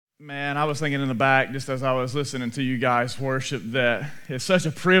Man, I was thinking in the back, just as I was listening to you guys worship, that it's such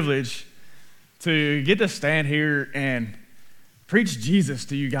a privilege to get to stand here and preach Jesus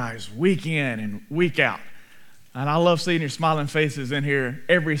to you guys week in and week out. And I love seeing your smiling faces in here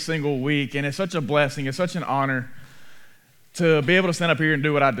every single week, and it's such a blessing, it's such an honor to be able to stand up here and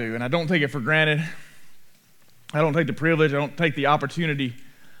do what I do. And I don't take it for granted. I don't take the privilege, I don't take the opportunity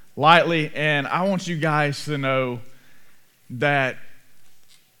lightly, and I want you guys to know that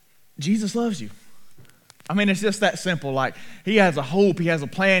Jesus loves you. I mean, it's just that simple. Like, he has a hope, he has a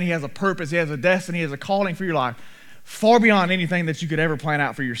plan, he has a purpose, he has a destiny, he has a calling for your life, far beyond anything that you could ever plan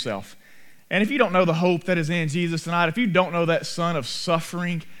out for yourself. And if you don't know the hope that is in Jesus tonight, if you don't know that son of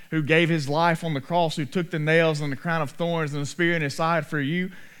suffering who gave his life on the cross, who took the nails and the crown of thorns and the spear in his side for you,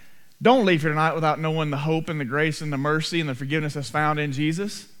 don't leave here tonight without knowing the hope and the grace and the mercy and the forgiveness that's found in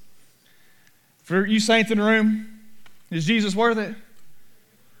Jesus. For you saints in the room, is Jesus worth it?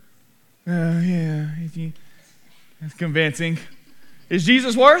 Yeah, that's convincing. Is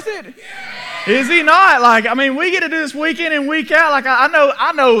Jesus worth it? Yeah. Is he not? Like, I mean, we get to do this week in and week out. Like,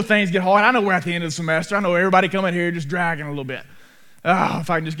 I know things get hard. I know we're at the end of the semester. I know everybody coming here just dragging a little bit. Oh, if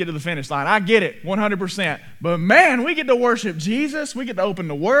I can just get to the finish line. I get it, 100%. But man, we get to worship Jesus. We get to open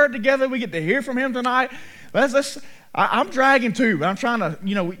the Word together. We get to hear from Him tonight. I'm dragging too, but I'm trying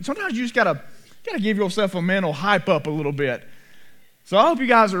to, sometimes you just gotta give yourself a mental hype up a little bit. So I hope you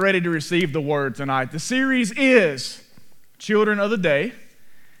guys are ready to receive the Word tonight. The series is Children of the Day,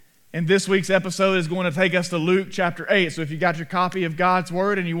 and this week's episode is going to take us to Luke chapter 8. So if you got your copy of God's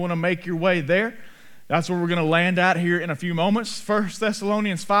Word and you want to make your way there, that's where we're going to land at here in a few moments. 1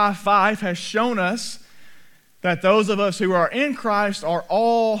 Thessalonians 5:5 has shown us that those of us who are in Christ are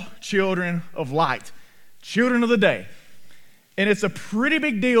all children of light, children of the day. And it's a pretty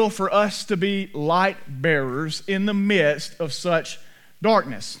big deal for us to be light bearers in the midst of such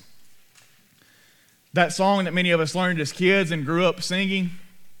darkness. That song that many of us learned as kids and grew up singing,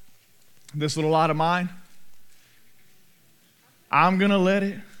 This Little Light of Mine, I'm gonna let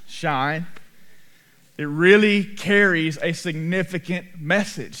it shine. It really carries a significant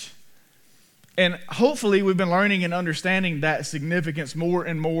message. And hopefully we've been learning and understanding that significance more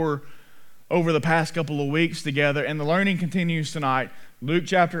and more over the past couple of weeks together, and the learning continues tonight. Luke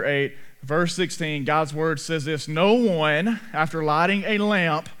chapter 8, verse 16, God's Word says this: no one, after lighting a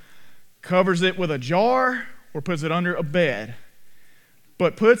lamp, covers it with a jar or puts it under a bed,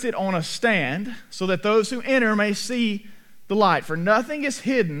 but puts it on a stand so that those who enter may see the light. For nothing is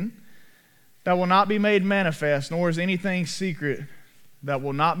hidden that will not be made manifest, nor is anything secret that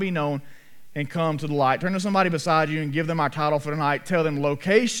will not be known and come to the light. Turn to somebody beside you and give them our title for tonight. Tell them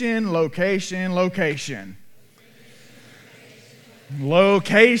location, location, location.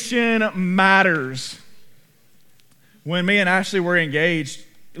 Location matters. When me and Ashley were engaged,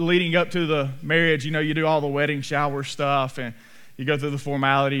 leading up to the marriage, you do all the wedding shower stuff and you go through the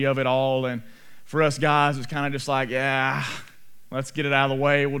formality of it all. And for us guys, it's kind of just like, yeah, let's get it out of the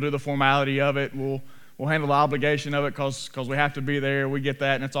way. We'll do the formality of it. We'll handle the obligation of it because we have to be there. We get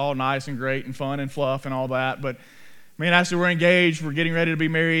that, and it's all nice and great and fun and fluff and all that. But me and Ashley, we're engaged. We're getting ready to be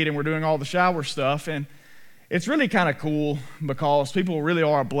married, and we're doing all the shower stuff. And it's really kind of cool because people really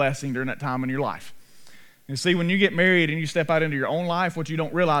are a blessing during that time in your life. And see, when you get married and you step out into your own life, what you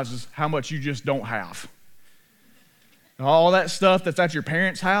don't realize is how much you just don't have. All that stuff that's at your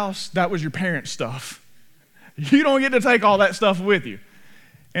parents' house, that was your parents' stuff. You don't get to take all that stuff with you.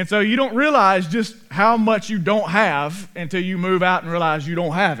 And so you don't realize just how much you don't have until you move out and realize you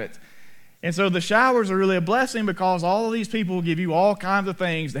don't have it. And so the showers are really a blessing because all of these people give you all kinds of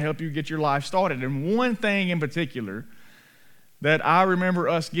things to help you get your life started. And one thing in particular that I remember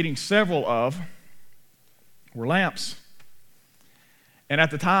us getting several of were lamps. And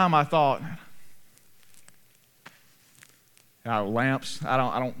at the time I thought, lamps, I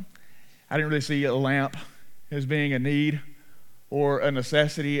didn't really see a lamp as being a need or a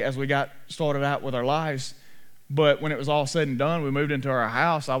necessity as we got started out with our lives. But when it was all said and done, we moved into our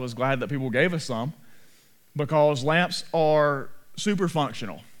house. I was glad that people gave us some because lamps are super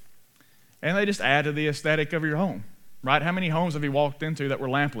functional. And they just add to the aesthetic of your home, right? How many homes have you walked into that were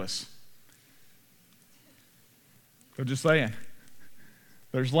lampless? So just saying,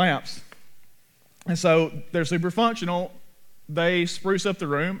 there's lamps. And so they're super functional. They spruce up the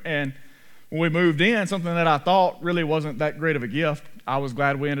room, and when we moved in, something that I thought really wasn't that great of a gift, I was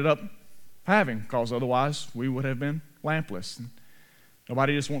glad we ended up having, because otherwise we would have been lampless. And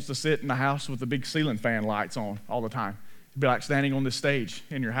nobody just wants to sit in the house with the big ceiling fan lights on all the time. It'd be like standing on this stage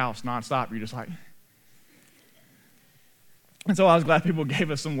in your house nonstop. You're just like... And so I was glad people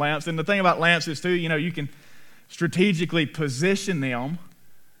gave us some lamps. And the thing about lamps is too, you can strategically position them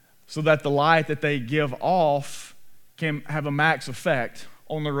so that the light that they give off can have a max effect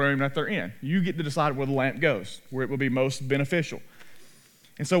on the room that they're in. You get to decide where the lamp goes, where it will be most beneficial.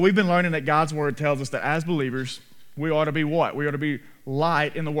 And so we've been learning that God's word tells us that as believers, we ought to be what? We ought to be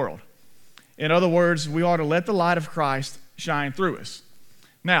light in the world. In other words, we ought to let the light of Christ shine through us.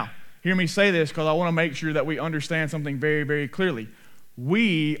 Now, hear me say this because I want to make sure that we understand something very, very clearly.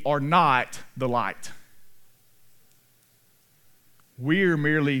 We are not the light. We're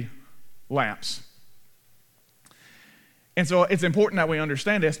merely lamps. And so it's important that we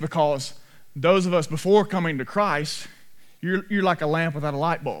understand this because those of us before coming to Christ, you're like a lamp without a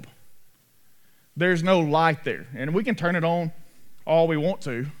light bulb. There's no light there. And we can turn it on all we want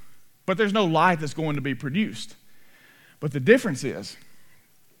to, but there's no light that's going to be produced. But the difference is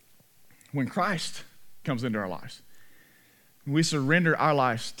when Christ comes into our lives, we surrender our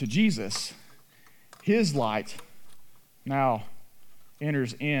lives to Jesus, his light now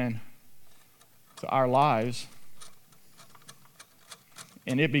enters in to our lives,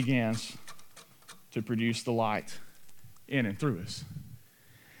 and it begins to produce the light in and through us.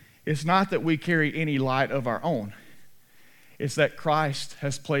 It's not that we carry any light of our own. It's that Christ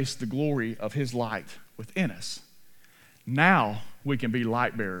has placed the glory of his light within us. Now we can be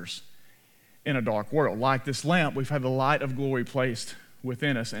light bearers in a dark world. Like this lamp, we've had the light of glory placed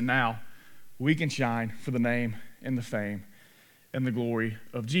within us, and now we can shine for the name and the fame and the glory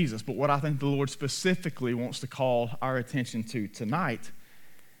of Jesus. But what I think the Lord specifically wants to call our attention to tonight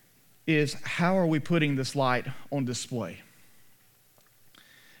is how are we putting this light on display?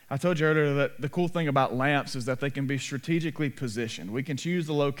 I told you earlier that the cool thing about lamps is that they can be strategically positioned. We can choose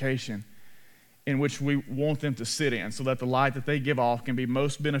the location in which we want them to sit in so that the light that they give off can be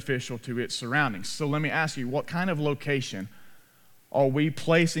most beneficial to its surroundings. So let me ask you, what kind of location are we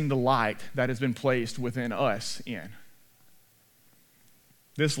placing the light that has been placed within us in?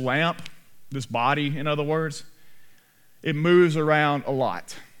 This lamp, this body, in other words, it moves around a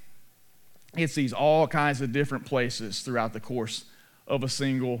lot. It sees all kinds of different places throughout the course of a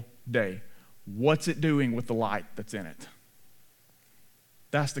single day. What's it doing with the light that's in it?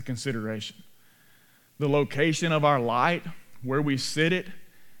 That's the consideration. The location of our light, where we sit it,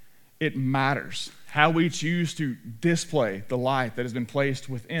 it matters. How we choose to display the light that has been placed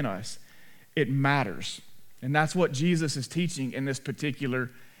within us, it matters. And that's what Jesus is teaching in this particular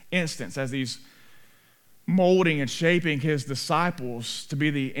instance as he's molding and shaping his disciples to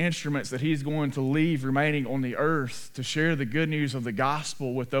be the instruments that he's going to leave remaining on the earth to share the good news of the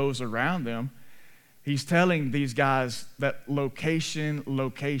gospel with those around them. He's telling these guys that location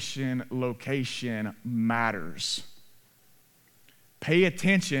matters. Pay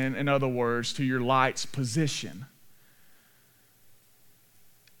attention, in other words, to your light's position.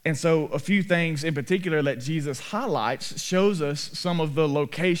 And so a few things in particular that Jesus highlights shows us some of the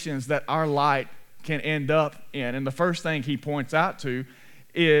locations that our light can end up in. And the first thing he points out to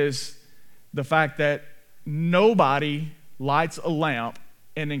is the fact that nobody lights a lamp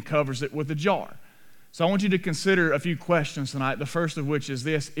and then covers it with a jar. So I want you to consider a few questions tonight, the first of which is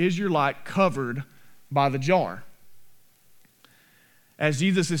this: is your light covered by the jar? As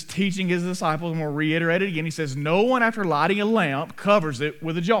Jesus is teaching his disciples, and we'll reiterate it again, he says, no one after lighting a lamp covers it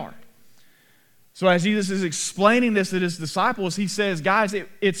with a jar. So as Jesus is explaining this to his disciples, he says, guys,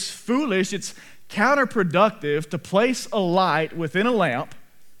 it's foolish, it's counterproductive to place a light within a lamp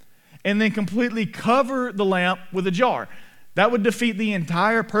and then completely cover the lamp with a jar. That would defeat the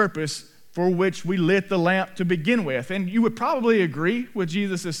entire purpose for which we lit the lamp to begin with. And you would probably agree with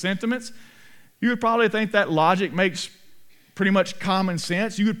Jesus' sentiments. You would probably think that logic makes pretty much common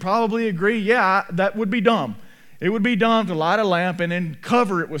sense. You would probably agree, yeah, that would be dumb. It would be dumb to light a lamp and then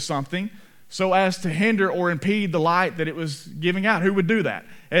cover it with something so as to hinder or impede the light that it was giving out. Who would do that?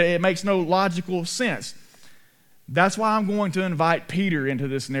 It makes no logical sense. That's why I'm going to invite Peter into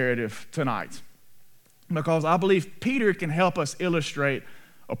this narrative tonight, because I believe Peter can help us illustrate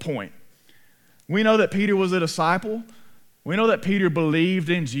a point. We know that Peter was a disciple. We know that Peter believed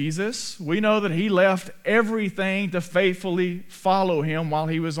in Jesus. We know that he left everything to faithfully follow him while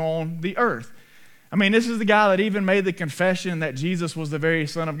he was on the earth. I mean, this is the guy that even made the confession that Jesus was the very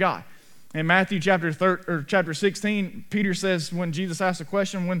Son of God. In Matthew chapter 16, Peter says, when Jesus asked a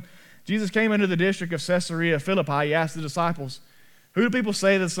question, when Jesus came into the district of Caesarea Philippi, he asked the disciples, who do people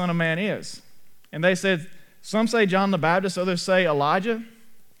say the Son of Man is? And they said, some say John the Baptist, others say Elijah,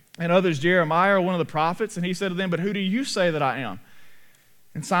 and others Jeremiah or one of the prophets. And he said to them, but who do you say that I am?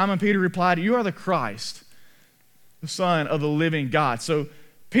 And Simon Peter replied, you are the Christ, the Son of the living God. So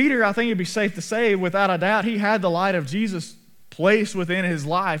Peter, I think it'd be safe to say, without a doubt, he had the light of Jesus placed within his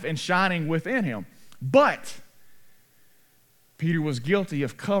life and shining within him. But Peter was guilty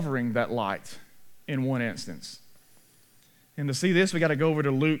of covering that light in one instance. And to see this, we got to go over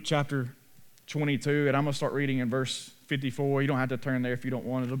to Luke chapter 22, and I'm going to start reading in verse 54. You don't have to turn there if you don't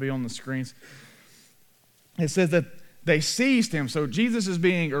want. It'll be on the screens. It says that they seized him. So Jesus is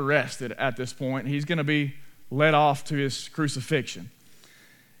being arrested at this point. He's going to be led off to his crucifixion.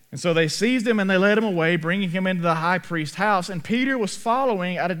 And so they seized him and they led him away, bringing him into the high priest's house. And Peter was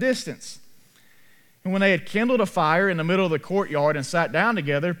following at a distance. And when they had kindled a fire in the middle of the courtyard and sat down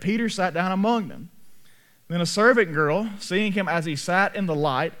together, Peter sat down among them. Then a servant girl, seeing him as he sat in the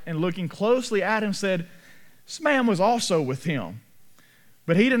light and looking closely at him, said, "This man was also with him."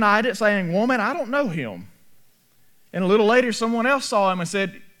 But he denied it, saying, "Woman, I don't know him." And a little later, someone else saw him and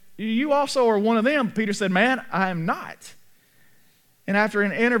said, "You also are one of them." Peter said, "Man, I am not." And after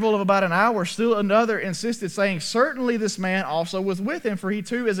an interval of about an hour, still another insisted, saying, "Certainly this man also was with him, for he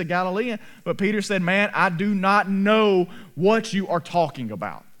too is a Galilean." But Peter said, "Man, I do not know what you are talking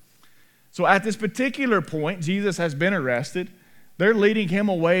about." So at this particular point, Jesus has been arrested. They're leading him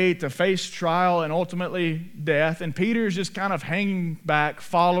away to face trial and ultimately death. And Peter's just kind of hanging back,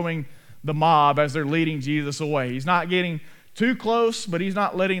 following the mob as they're leading Jesus away. He's not getting too close, but he's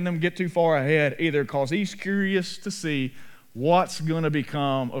not letting them get too far ahead either, because he's curious to see what's going to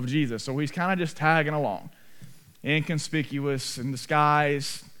become of Jesus. So he's kind of just tagging along, inconspicuous, in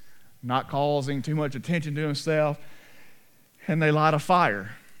disguise, not causing too much attention to himself. And they light a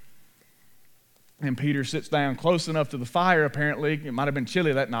fire. And Peter sits down close enough to the fire, apparently. It might have been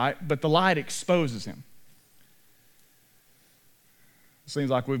chilly that night, but the light exposes him. It seems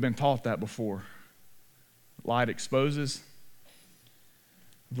like we've been taught that before. Light exposes.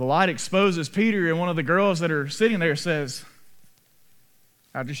 The light exposes Peter, and one of the girls that are sitting there says,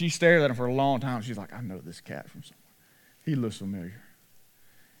 after she stared at him for a long time, she's like, "I know this cat from somewhere. He looks familiar."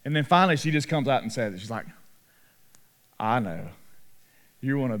 And then finally she just comes out and says it. She's like, "I know.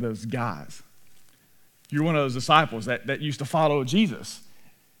 You're one of those guys. You're one of those disciples that used to follow Jesus."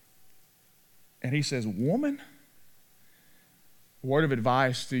 And he says, "Woman?" Word of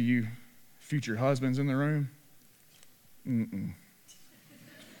advice to you future husbands in the room.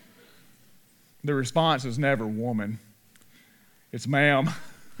 The response is never "woman." It's "ma'am."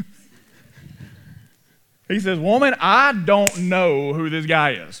 He says, "Woman, I don't know who this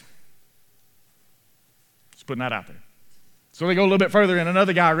guy is." Just putting that out there. So they go a little bit further, and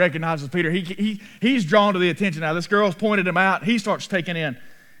another guy recognizes Peter. He's drawn to the attention. Now, this girl's pointed him out. He starts taking in.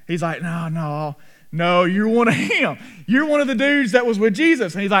 He's like, no, you're one of him. You're one of the dudes that was with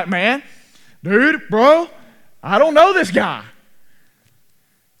Jesus. And he's like, "Man, dude, bro, I don't know this guy.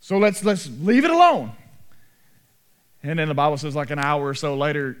 So let's leave it alone." And then the Bible says like an hour or so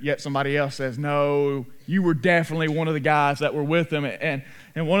later, yet somebody else says, "No, you were definitely one of the guys that were with them." And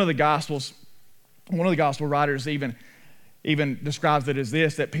one of the gospel writers even describes it as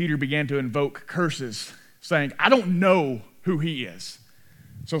this, that Peter began to invoke curses, saying, "I don't know who he is."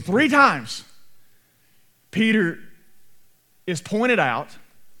 So 3 times, Peter is pointed out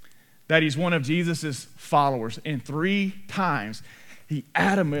that he's one of Jesus' followers. And 3 times, he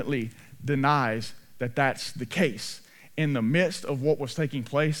adamantly denies that that's the case. In the midst of what was taking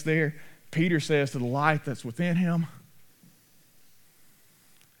place there, Peter says to the light that's within him,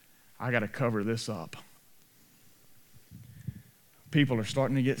 "I got to cover this up. People are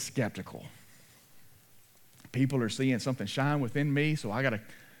starting to get skeptical. People are seeing something shine within me, so I got to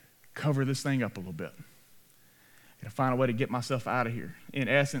cover this thing up a little bit. I got to find a way to get myself out of here." In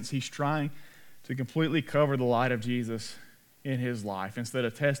essence, he's trying to completely cover the light of Jesus in his life. Instead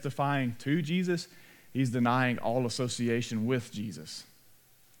of testifying to Jesus, he's denying all association with Jesus.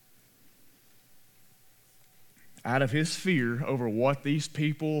 Out of his fear over what these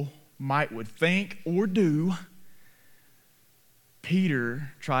people would think or do,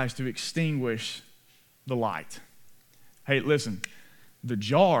 Peter tries to extinguish the light. Hey, listen, the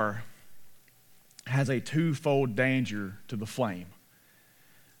jar has a twofold danger to the flame.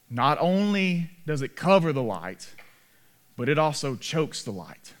 Not only does it cover the light, but it also chokes the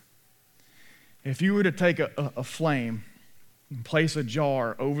light. If you were to take a flame and place a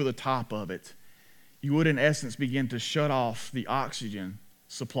jar over the top of it, you would in essence begin to shut off the oxygen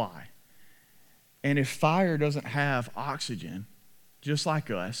supply. And if fire doesn't have oxygen, just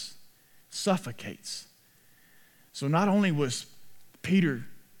like us, suffocates. So not only was Peter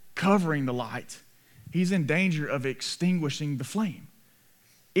covering the light, he's in danger of extinguishing the flame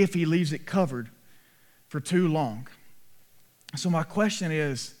if he leaves it covered for too long. So my question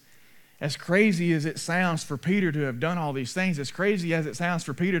is, As crazy as it sounds for Peter to have done all these things, as crazy as it sounds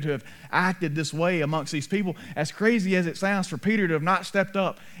for Peter to have acted this way amongst these people, as crazy as it sounds for Peter to have not stepped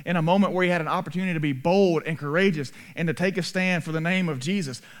up in a moment where he had an opportunity to be bold and courageous and to take a stand for the name of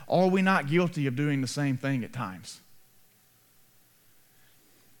Jesus, are we not guilty of doing the same thing at times?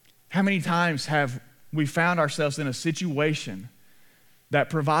 How many times have we found ourselves in a situation that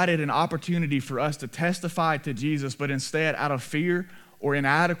provided an opportunity for us to testify to Jesus, but instead, out of fear or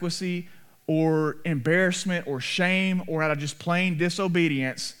inadequacy or embarrassment or shame or out of just plain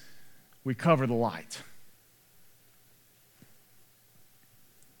disobedience, we cover the light?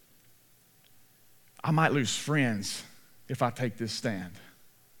 I might lose friends if I take this stand.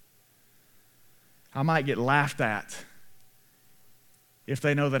 I might get laughed at if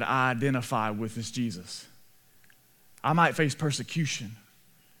they know that I identify with this Jesus. I might face persecution.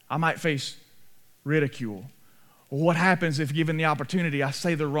 I might face ridicule. Well, what happens if, given the opportunity, I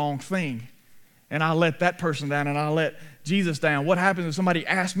say the wrong thing and I let that person down and I let Jesus down? What happens if somebody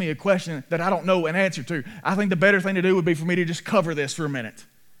asks me a question that I don't know an answer to? I think the better thing to do would be for me to just cover this for a minute.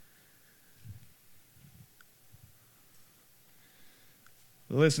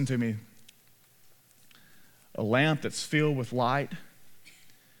 Listen to me. A lamp that's filled with light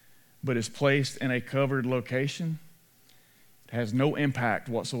but is placed in a covered location, it has no impact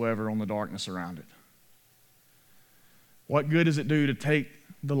whatsoever on the darkness around it. What good does it do to take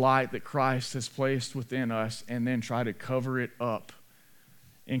the light that Christ has placed within us and then try to cover it up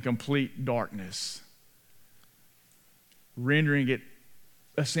in complete darkness, rendering it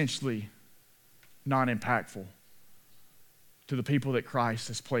essentially non-impactful to the people that Christ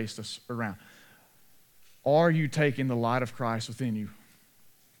has placed us around? Are you taking the light of Christ within you,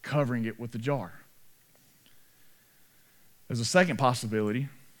 covering it with the jar? There's a second possibility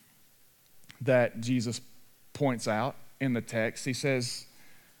that Jesus points out in the text. He says,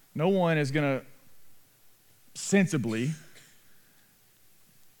 no one is going to sensibly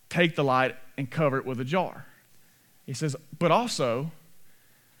take the light and cover it with a jar. He says, but also,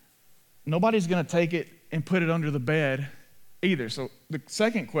 nobody's going to take it and put it under the bed either. So the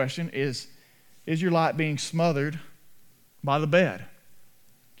second question is your light being smothered by the bed?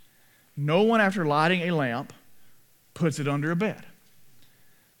 No one, after lighting a lamp, puts it under a bed.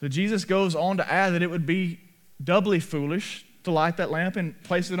 So Jesus goes on to add that it would be doubly foolish to light that lamp and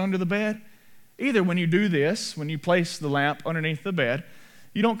place it under the bed. Either when you do this, when you place the lamp underneath the bed,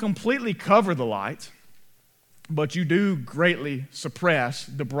 you don't completely cover the light, but you do greatly suppress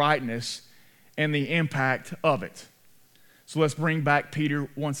the brightness and the impact of it. So let's bring back Peter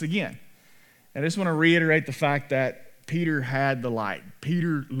once again. And I just want to reiterate the fact that Peter had the light.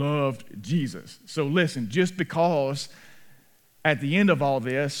 Peter loved Jesus. So listen, just because at the end of all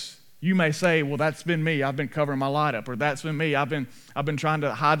this, you may say, well, that's been me. I've been covering my light up. Or that's been me. I've been trying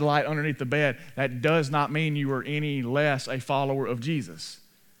to hide the light underneath the bed. That does not mean you are any less a follower of Jesus.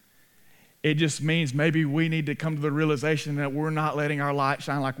 It just means maybe we need to come to the realization that we're not letting our light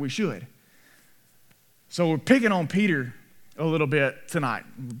shine like we should. So we're picking on Peter a little bit tonight.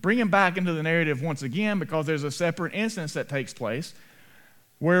 Bring him back into the narrative once again, because there's a separate instance that takes place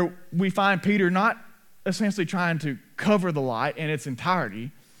where we find Peter not essentially trying to cover the light in its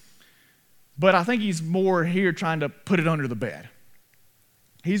entirety, but I think he's more here trying to put it under the bed.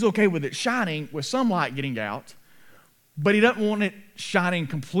 He's okay with it shining, with some light getting out, but he doesn't want it shining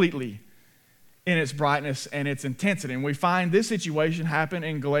completely in its brightness and its intensity. And we find this situation happen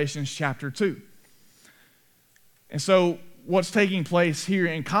in Galatians chapter 2. And so what's taking place here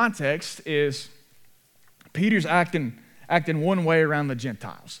in context is Peter's acting one way around the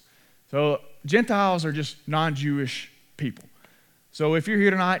Gentiles. So Gentiles are just non-Jewish people. So if you're here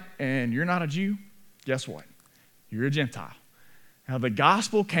tonight and you're not a Jew, guess what? You're a Gentile. Now the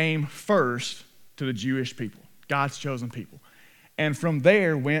gospel came first to the Jewish people, God's chosen people. And from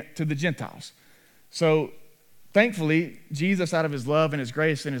there went to the Gentiles. So thankfully, Jesus, out of his love and his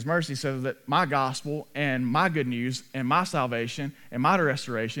grace and his mercy, says that my gospel and my good news and my salvation and my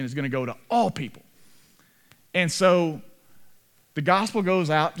restoration is going to go to all people. And so the gospel goes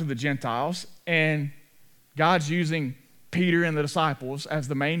out to the Gentiles, and God's using Peter and the disciples as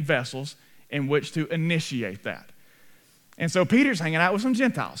the main vessels in which to initiate that. And so Peter's hanging out with some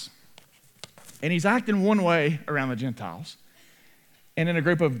Gentiles, and he's acting one way around the Gentiles. And then a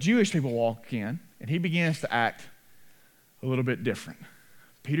group of Jewish people walk in, and he begins to act a little bit different.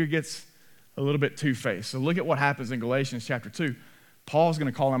 Peter gets a little bit two-faced. So look at what happens in Galatians chapter 2. Paul's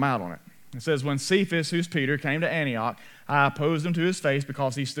going to call him out on it. It says, when Cephas, who's Peter, came to Antioch, I opposed him to his face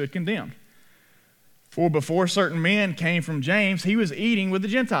because he stood condemned. For before certain men came from James, he was eating with the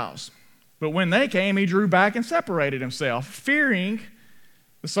Gentiles. But when they came, he drew back and separated himself, fearing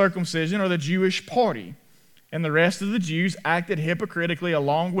the circumcision or the Jewish party. And the rest of the Jews acted hypocritically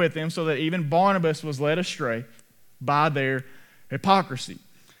along with him, so that even Barnabas was led astray by their hypocrisy.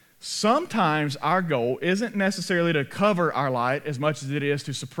 Sometimes our goal isn't necessarily to cover our light as much as it is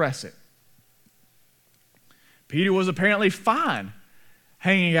to suppress it. Peter was apparently fine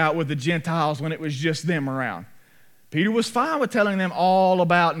hanging out with the Gentiles when it was just them around. Peter was fine with telling them all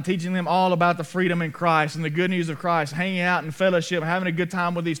about and teaching them all about the freedom in Christ and the good news of Christ, hanging out in fellowship, having a good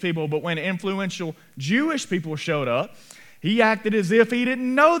time with these people. But when influential Jewish people showed up, he acted as if he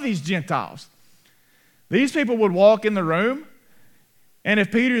didn't know these Gentiles. These people would walk in the room, and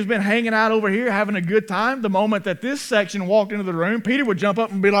if Peter's been hanging out over here having a good time, the moment that this section walked into the room, Peter would jump up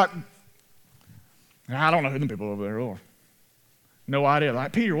and be like, I don't know who them people over there are. No idea.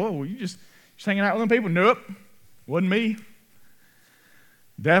 Like, Peter, whoa, you just hanging out with them people? Nope. Wasn't me.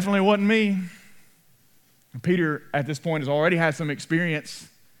 Definitely wasn't me. And Peter, at this point, has already had some experience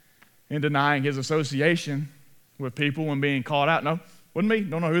in denying his association with people and being called out. No, wasn't me.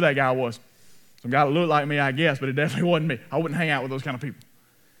 Don't know who that guy was. Some guy that looked like me, I guess, but it definitely wasn't me. I wouldn't hang out with those kind of people.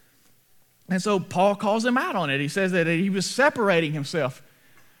 And so Paul calls him out on it. He says that he was separating himself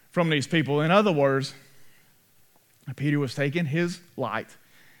from these people. In other words, Peter was taking his light,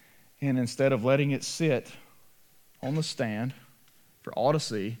 and instead of letting it sit on the stand for all to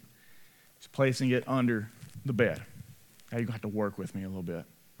see, he's placing it under the bed. Now you're going to have to work with me a little bit,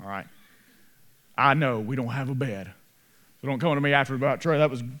 all right? I know we don't have a bed. So don't come to me after about, Trey, that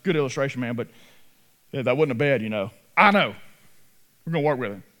was a good illustration, man, but yeah, that wasn't a bed, you know. I know. We're going to work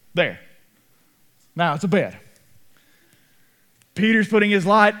with it. There. Now it's a bed. Peter's putting his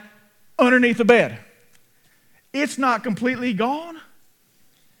light underneath the bed. It's not completely gone.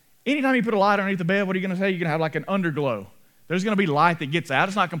 Anytime you put a light underneath the bed, what are you going to say? You're going to have like an underglow. There's going to be light that gets out.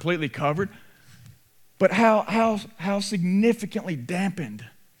 It's not completely covered. But how significantly dampened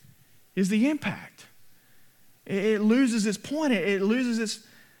is the impact? It loses its point. It loses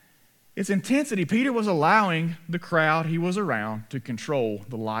its intensity. Peter was allowing the crowd he was around to control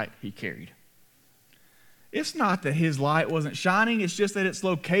the light he carried. It's not that his light wasn't shining. It's just that its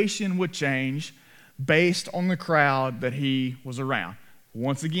location would change based on the crowd that he was around.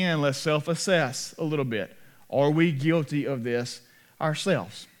 Once again, let's self-assess a little bit. Are we guilty of this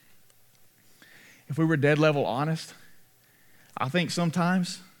ourselves? If we were dead level honest, I think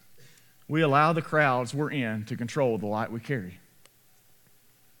sometimes we allow the crowds we're in to control the light we carry.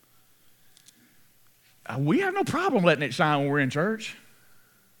 We have no problem letting it shine when we're in church.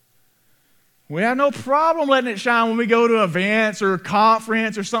 We have no problem letting it shine when we go to events or a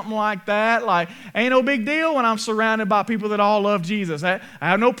conference or something like that. Like, ain't no big deal when I'm surrounded by people that all love Jesus. I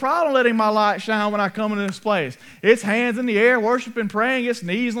have no problem letting my light shine when I come into this place. It's hands in the air, worshiping, praying. It's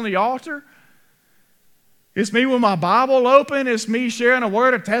knees on the altar. It's me with my Bible open. It's me sharing a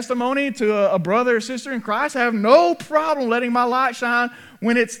word of testimony to a brother or sister in Christ. I have no problem letting my light shine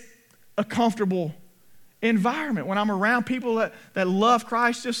when it's a comfortable environment, when I'm around people that love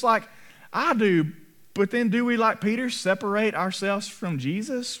Christ just like I do. But then do we, like Peter, separate ourselves from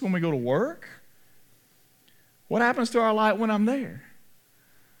Jesus when we go to work? What happens to our light when I'm there?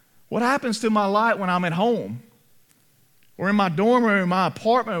 What happens to my light when I'm at home? Or in my dorm room, my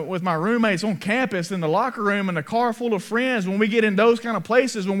apartment with my roommates on campus, in the locker room, in the car full of friends, when we get in those kind of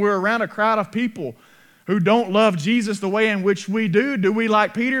places, when we're around a crowd of people who don't love Jesus the way in which we do we,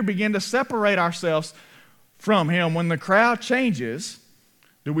 like Peter, begin to separate ourselves from him? When the crowd changes,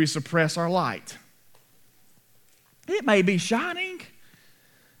 do we suppress our light? It may be shining.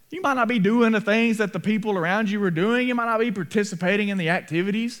 You might not be doing the things that the people around you are doing. You might not be participating in the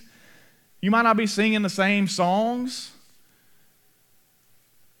activities. You might not be singing the same songs.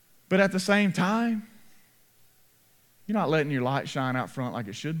 But at the same time, you're not letting your light shine out front like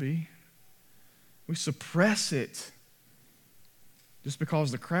it should be. We suppress it just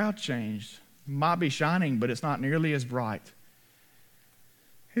because the crowd changed. It might be shining, but it's not nearly as bright.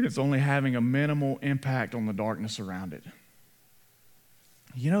 And it's only having a minimal impact on the darkness around it.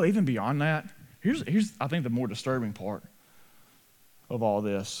 You know, even beyond that, here's I think the more disturbing part of all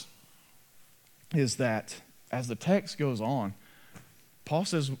this is that as the text goes on, Paul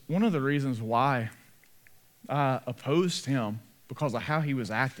says one of the reasons why I opposed him because of how he was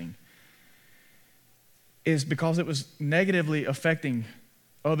acting is because it was negatively affecting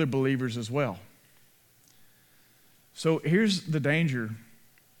other believers as well. So here's the danger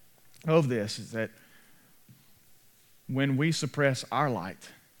of this, is that when we suppress our light,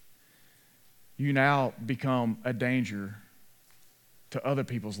 you now become a danger to other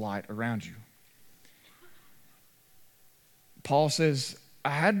people's light around you. Paul says,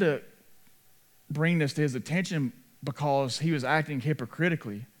 I had to bring this to his attention because he was acting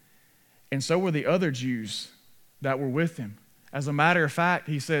hypocritically. And so were the other Jews that were with him. As a matter of fact,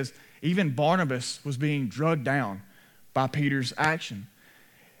 he says, even Barnabas was being drugged down by Peter's action.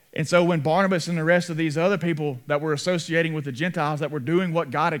 And so when Barnabas and the rest of these other people that were associating with the Gentiles that were doing what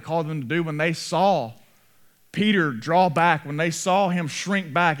God had called them to do, when they saw Peter draw back, when they saw him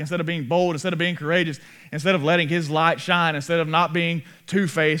shrink back, instead of being bold, instead of being courageous, instead of letting his light shine, instead of not being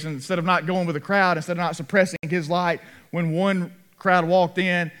two-faced, instead of not going with the crowd, instead of not suppressing his light, when one crowd walked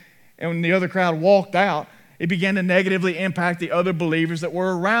in and when the other crowd walked out, it began to negatively impact the other believers that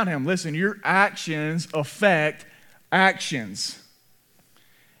were around him. Listen, your actions affect actions.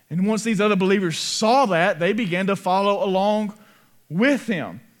 And once these other believers saw that, they began to follow along with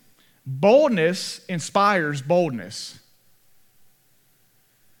him. Boldness inspires boldness.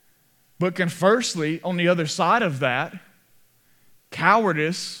 But conversely, on the other side of that,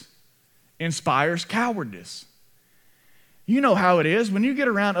 cowardice inspires cowardice. You know how it is. When you get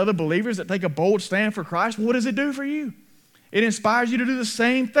around other believers that take a bold stand for Christ, what does it do for you? It inspires you to do the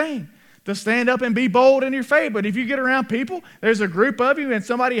same thing, to stand up and be bold in your faith. But if you get around people, there's a group of you and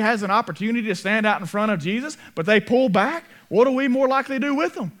somebody has an opportunity to stand out in front of Jesus, but they pull back, what are we more likely to do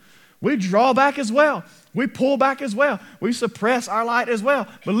with them? We draw back as well. We pull back as well. We suppress our light as well.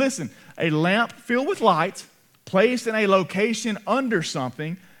 But listen, a lamp filled with light, placed in a location under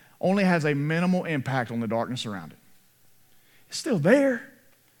something, only has a minimal impact on the darkness around it. It's still there,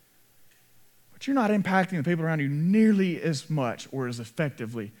 but you're not impacting the people around you nearly as much or as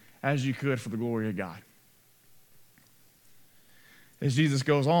effectively as you could for the glory of God. As Jesus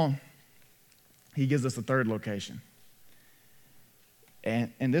goes on, he gives us a third location.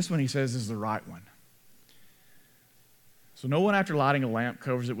 And this one he says is the right one. So no one after lighting a lamp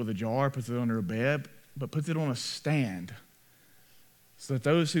covers it with a jar, puts it under a bed, but puts it on a stand so that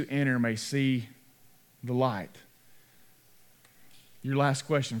those who enter may see the light. Your last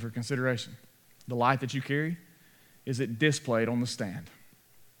question for consideration. The light that you carry, is it displayed on the stand?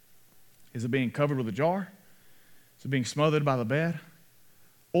 Is it being covered with a jar? Is it being smothered by the bed?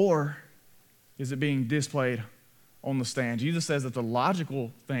 Or is it being displayed on the stand? Jesus says that the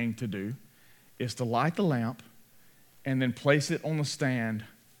logical thing to do is to light the lamp and then place it on the stand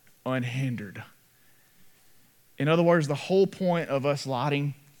unhindered. In other words, the whole point of us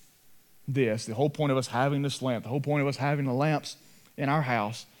lighting this, the whole point of us having this lamp, the whole point of us having the lamps in our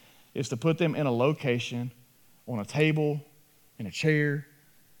house is to put them in a location, on a table, in a chair,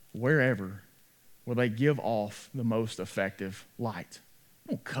 wherever, where they give off the most effective light.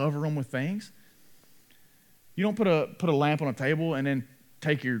 You don't cover them with things. You don't put a lamp on a table and then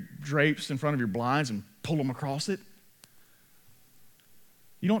take your drapes in front of your blinds and pull them across it.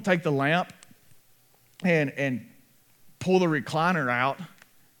 You don't take the lamp and pull the recliner out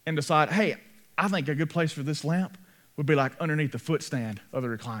and decide, hey, I think a good place for this lamp would be like underneath the footstand of the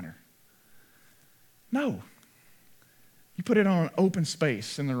recliner. No. You put it on an open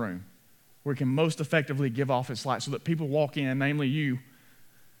space in the room where it can most effectively give off its light so that people walk in, namely you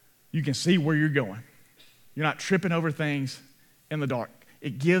can see where you're going. You're not tripping over things in the dark.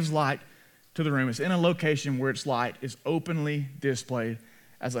 It gives light to the room. It's in a location where its light is openly displayed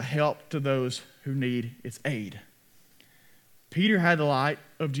as a help to those who need its aid. Peter had the light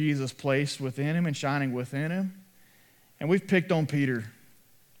of Jesus placed within him and shining within him. And we've picked on Peter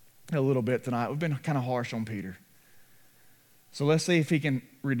a little bit tonight. We've been kind of harsh on Peter. So let's see if he can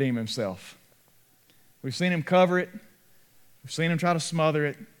redeem himself. We've seen him cover it. We've seen him try to smother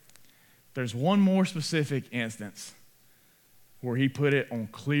it. There's one more specific instance where he put it on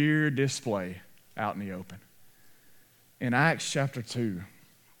clear display out in the open. In Acts chapter 2,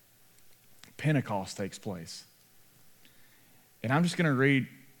 Pentecost takes place. And I'm just going to read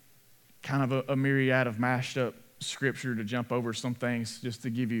kind of a myriad of mashed up scripture to jump over some things just to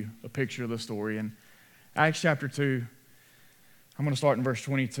give you a picture of the story. In Acts chapter 2, I'm going to start in verse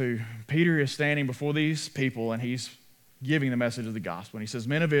 22. Peter is standing before these people and he's giving the message of the gospel. And he says,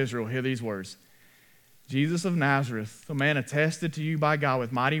 "Men of Israel, hear these words. Jesus of Nazareth, a man attested to you by God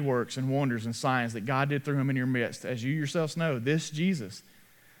with mighty works and wonders and signs that God did through him in your midst. As you yourselves know, this Jesus,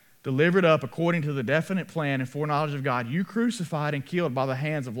 delivered up according to the definite plan and foreknowledge of God, you crucified and killed by the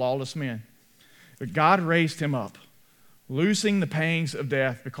hands of lawless men. But God raised him up, loosing the pangs of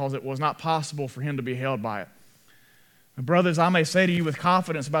death because it was not possible for him to be held by it. And brothers, I may say to you with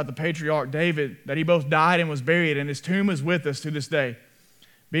confidence about the patriarch David that he both died and was buried, and his tomb is with us to this day.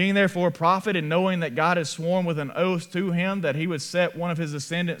 Being therefore a prophet and knowing that God had sworn with an oath to him that he would set one of his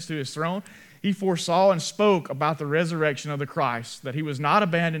descendants to his throne, he foresaw and spoke about the resurrection of the Christ, that he was not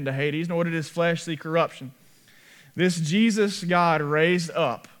abandoned to Hades, nor did his flesh see corruption. This Jesus God raised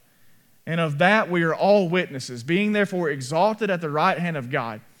up, And of that we are all witnesses, being therefore exalted at the right hand of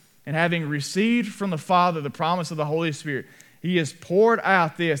God, and having received from the Father the promise of the Holy Spirit, He has poured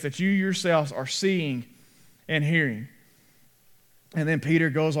out this that you yourselves are seeing and hearing. And then Peter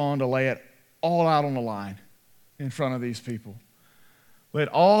goes on to lay it all out on the line in front of these people. Let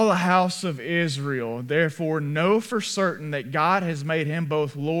all the house of Israel therefore know for certain that God has made Him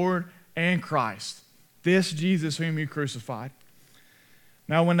both Lord and Christ, this Jesus whom you crucified.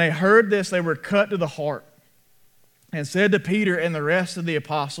 Now when they heard this, they were cut to the heart and said to Peter and the rest of the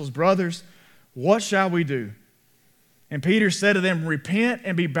apostles, Brothers, what shall we do? And Peter said to them, Repent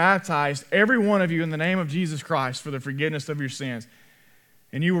and be baptized, every one of you, in the name of Jesus Christ for the forgiveness of your sins,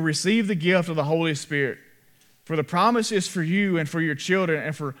 and you will receive the gift of the Holy Spirit. For the promise is for you and for your children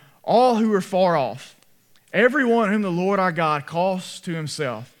and for all who are far off, everyone whom the Lord our God calls to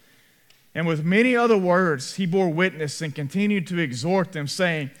Himself. And with many other words he bore witness and continued to exhort them,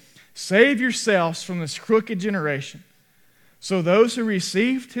 saying, Save yourselves from this crooked generation. So those who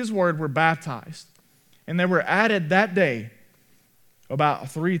received His word were baptized, and there were added that day about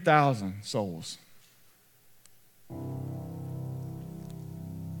 3,000 souls.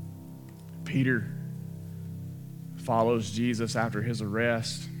 Peter follows Jesus after his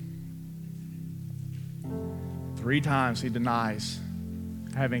arrest. 3 times he denies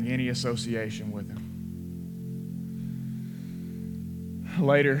having any association with Him.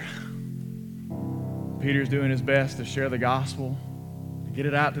 Later, Peter's doing his best to share the gospel, to get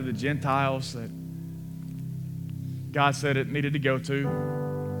it out to the Gentiles that God said it needed to go to.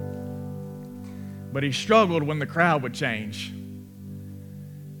 But he struggled when the crowd would change.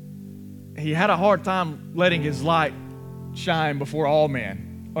 He had a hard time letting his light shine before all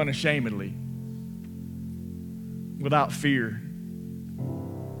men, unashamedly, without fear,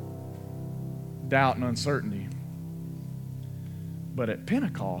 doubt, and uncertainty. But at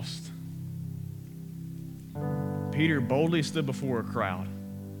Pentecost, Peter boldly stood before a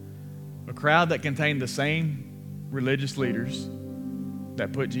crowd that contained the same religious leaders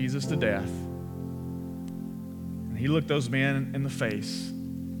that put Jesus to death. And he looked those men in the face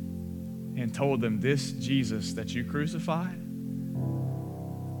and told them, This Jesus that you crucified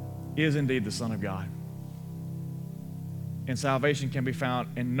is indeed the Son of God. And salvation can be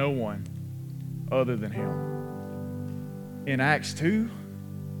found in no one other than Him. In Acts 2,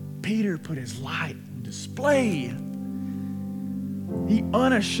 Peter put his light on display. He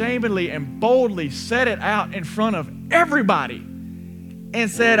unashamedly and boldly set it out in front of everybody and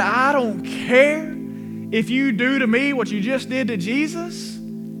said, I don't care if you do to me what you just did to Jesus.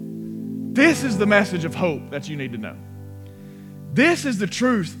 This is the message of hope that you need to know. This is the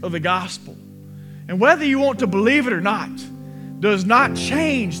truth of the gospel. And whether you want to believe it or not, does not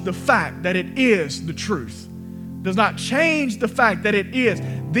change the fact that it is the truth. Does not change the fact that it is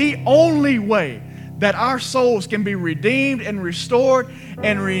the only way that our souls can be redeemed and restored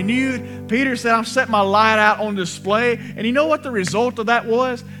and renewed. Peter said, I've set my light out on display. And you know what the result of that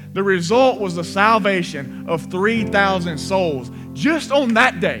was? The result was the salvation of 3,000 souls just on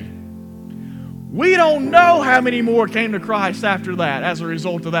that day. We don't know how many more came to Christ after that as a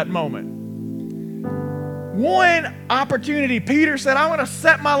result of that moment. One opportunity, Peter said, I want to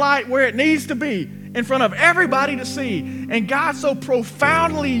set my light where it needs to be in front of everybody to see. And God so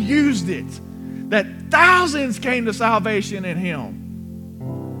profoundly used it that thousands came to salvation in Him.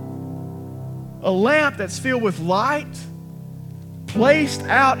 A lamp that's filled with light, placed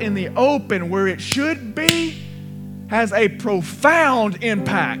out in the open where it should be, has a profound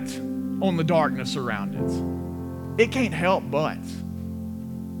impact on the darkness around it. It can't help but.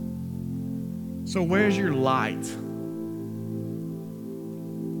 So where's your light?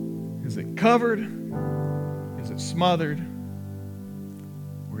 Is it covered? Is it smothered?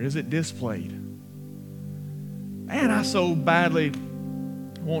 Or is it displayed? Man, I so badly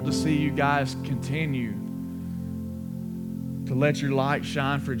want to see you guys continue to let your light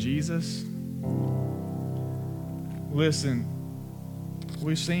shine for Jesus. Listen,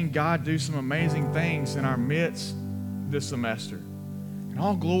 we've seen God do some amazing things in our midst this semester. And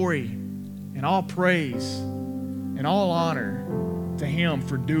all glory and all praise and all honor to Him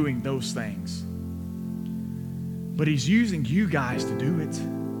for doing those things. But He's using you guys to do it.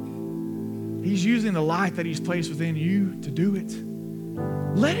 He's using the light that He's placed within you to do it.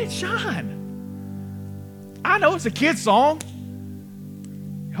 Let it shine. I know it's a kid's song.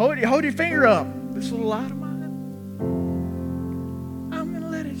 Hold your finger up. This little light of mine. I'm going to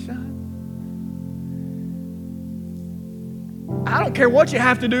let it shine. I don't care what you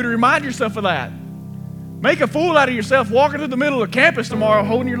have to do to remind yourself of that. Make a fool out of yourself walking through the middle of campus tomorrow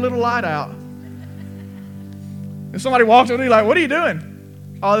holding your little light out. And somebody walks over to you like, what are you doing?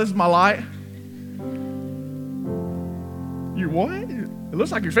 Oh, this is my light. You what? It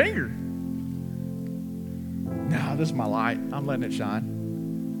looks like your finger. No, this is my light. I'm letting it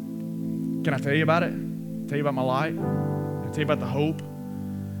shine. Can I tell you about it? Tell you about my light? Can I tell you about the hope?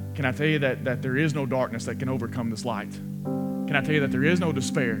 Can I tell you that there is no darkness that can overcome this light? Can I tell you that there is no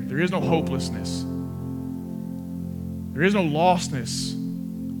despair? There is no hopelessness. There is no lostness.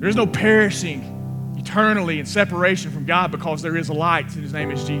 There is no perishing eternally in separation from God, because there is a light, and his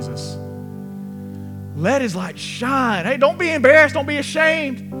name is Jesus. Let his light shine. Hey, don't be embarrassed. Don't be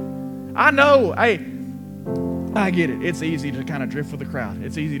ashamed. I know. Hey, I get it. It's easy to kind of drift with the crowd.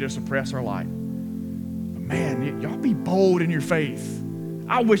 It's easy to suppress our light. But man, y'all be bold in your faith.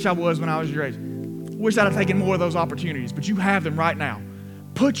 I wish I was when I was your age. Wish I'd have taken more of those opportunities, but you have them right now.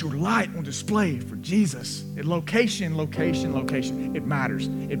 Put your light on display for Jesus. Location. It matters.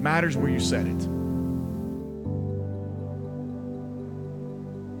 It matters where you set it.